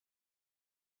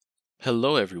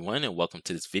Hello everyone and welcome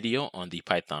to this video on the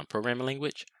Python programming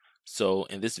language. So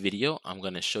in this video, I'm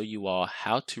going to show you all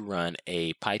how to run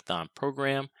a Python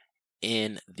program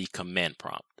in the command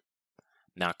prompt.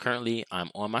 Now currently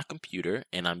I'm on my computer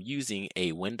and I'm using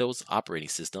a Windows operating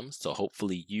system. So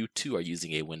hopefully you too are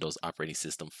using a Windows operating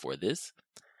system for this.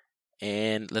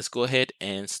 And let's go ahead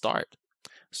and start.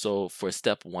 So for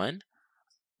step one,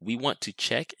 we want to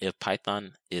check if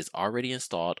Python is already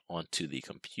installed onto the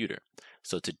computer.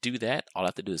 So to do that, all I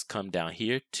have to do is come down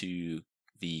here to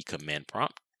the command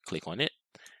prompt, click on it,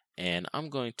 and I'm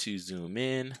going to zoom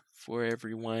in for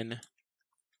everyone.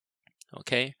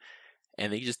 Okay,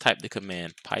 and then you just type the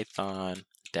command python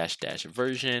 --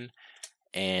 version,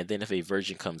 and then if a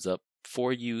version comes up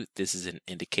for you, this is an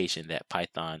indication that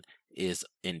Python is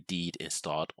indeed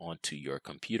installed onto your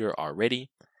computer already.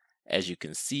 As you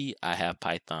can see, I have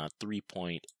Python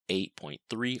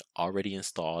 3.8.3 already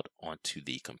installed onto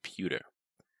the computer.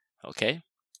 Okay,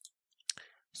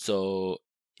 so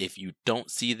if you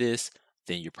don't see this,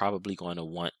 then you're probably going to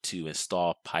want to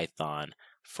install Python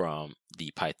from the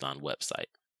Python website.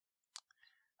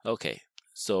 Okay,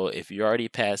 so if you're already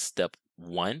past step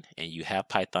one and you have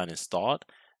Python installed,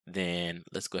 then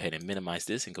let's go ahead and minimize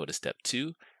this and go to step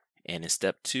two. And in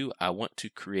step two, I want to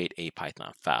create a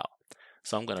Python file.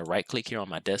 So I'm going to right click here on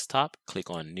my desktop, click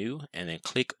on new, and then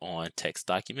click on text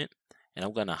document. And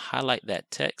I'm going to highlight that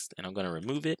text and I'm going to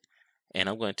remove it. And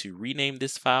I'm going to rename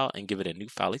this file and give it a new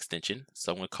file extension.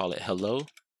 So I'm going to call it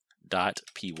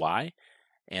hello.py.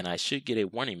 And I should get a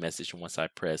warning message once I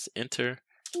press enter.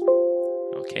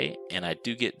 Okay, and I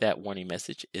do get that warning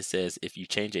message. It says if you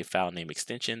change a file name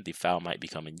extension, the file might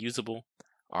become unusable.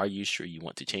 Are you sure you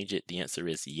want to change it? The answer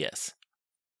is yes.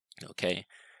 Okay,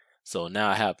 so now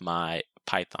I have my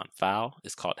Python file.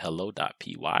 It's called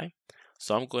hello.py.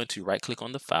 So I'm going to right click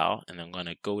on the file and I'm going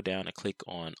to go down and click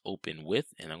on open with,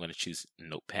 and I'm going to choose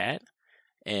Notepad.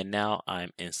 And now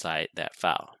I'm inside that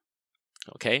file.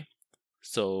 Okay,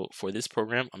 so for this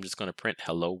program, I'm just going to print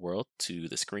hello world to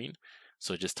the screen.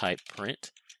 So just type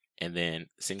print and then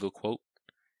single quote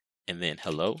and then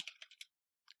hello,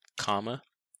 comma,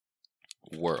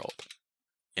 world,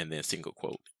 and then single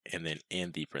quote and then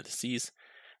in the parentheses.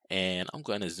 And I'm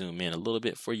going to zoom in a little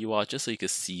bit for you all just so you can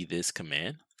see this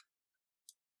command.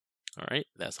 All right,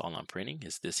 that's all I'm printing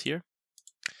is this here.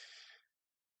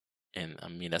 And I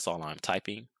mean, that's all I'm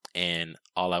typing. And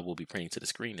all I will be printing to the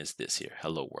screen is this here,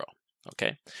 hello world.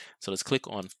 Okay, so let's click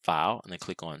on file and then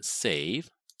click on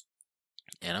save.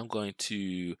 And I'm going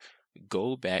to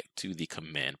go back to the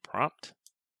command prompt.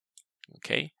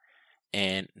 Okay,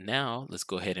 and now let's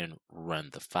go ahead and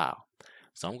run the file.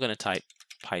 So I'm going to type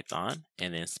Python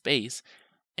and then space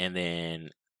and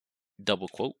then double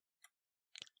quote.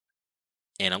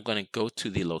 And I'm going to go to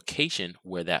the location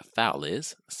where that file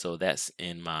is. So that's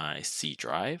in my C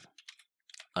drive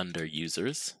under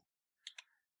users,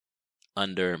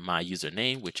 under my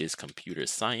username, which is computer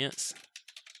science.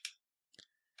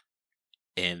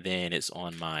 And then it's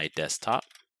on my desktop.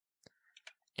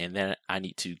 And then I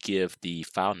need to give the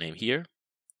file name here.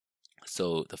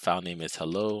 So the file name is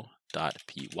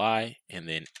hello.py and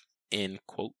then in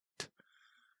quote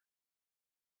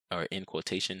or in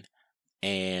quotation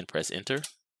and press enter.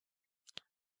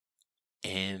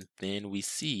 And then we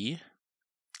see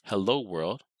hello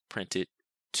world printed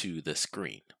to the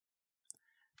screen.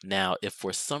 Now, if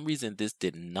for some reason this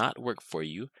did not work for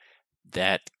you,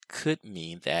 that could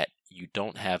mean that you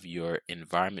don't have your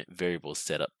environment variable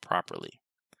set up properly.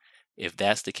 If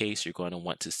that's the case, you're going to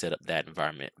want to set up that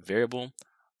environment variable,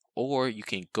 or you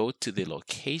can go to the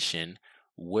location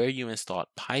where you installed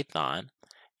Python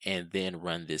and then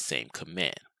run this same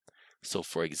command. So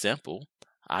for example,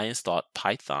 I installed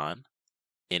Python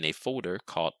in a folder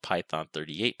called Python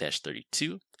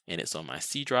 38-32, and it's on my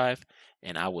C drive,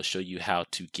 and I will show you how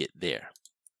to get there.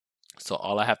 So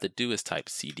all I have to do is type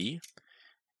cd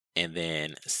and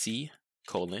then C:/Python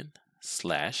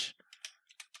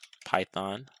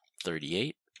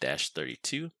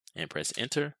 38-32 and press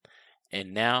enter.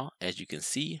 And now, as you can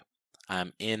see,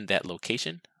 I'm in that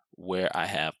location where I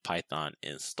have Python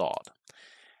installed.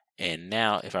 And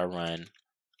now if I run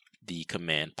the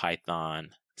command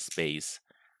Python space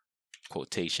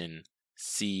quotation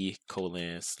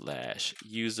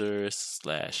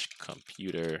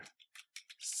C:/users/computer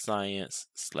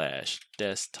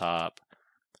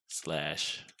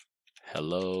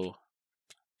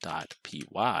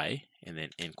science/desktop/hello.py and then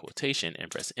in quotation and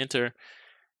press enter,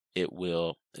 it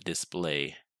will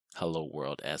display hello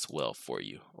world as well for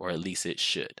you, or at least it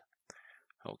should.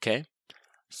 Okay,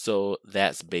 so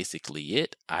that's basically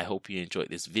it. I hope you enjoyed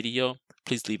this video.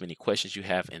 Please leave any questions you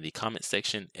have in the comment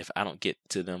section. If I don't get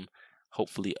to them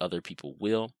Hopefully other people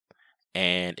will.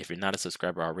 And if you're not a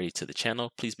subscriber already to the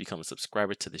channel, please become a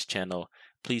subscriber to this channel.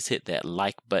 Please hit that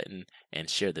like button and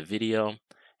share the video.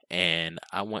 And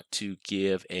I want to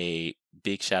give a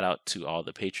big shout out to all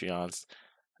the Patreons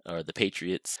or the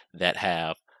Patriots that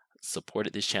have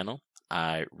supported this channel.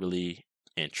 I really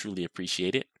and truly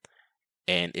appreciate it.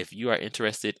 And if you are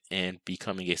interested in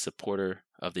becoming a supporter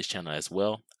of this channel as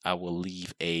well, I will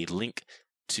leave a link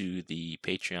to the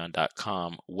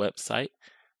patreon.com website.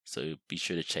 So be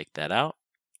sure to check that out.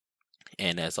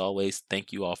 And as always,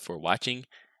 thank you all for watching,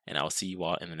 and I'll see you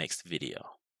all in the next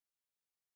video.